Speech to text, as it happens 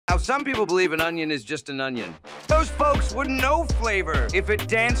some people believe an onion is just an onion. Those folks wouldn't know flavor if it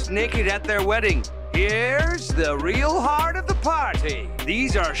danced naked at their wedding. Here's the real heart of the party.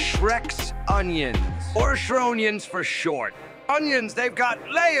 These are Shrek's onions, or shronions for short. Onions, they've got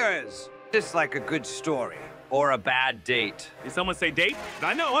layers. Just like a good story, or a bad date. Did someone say date?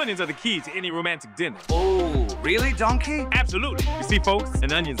 I know onions are the key to any romantic dinner. Oh, really, Donkey? Absolutely. You see, folks,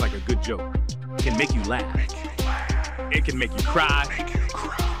 an onion's like a good joke. It can make you laugh. It can make you cry.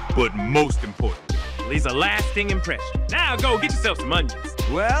 But most importantly, leaves a lasting impression. Now go get yourself some onions.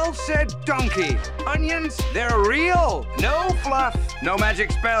 Well said, Donkey. Onions, they're real. No fluff, no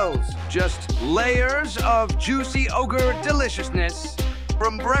magic spells. Just layers of juicy ogre deliciousness.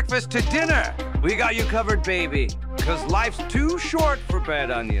 From breakfast to dinner, we got you covered, baby. 'Cause life's too short for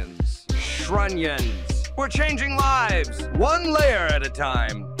bad onions. Shronions. We're changing lives, one layer at a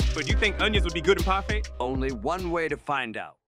time. But you think onions would be good in parfait? Only one way to find out.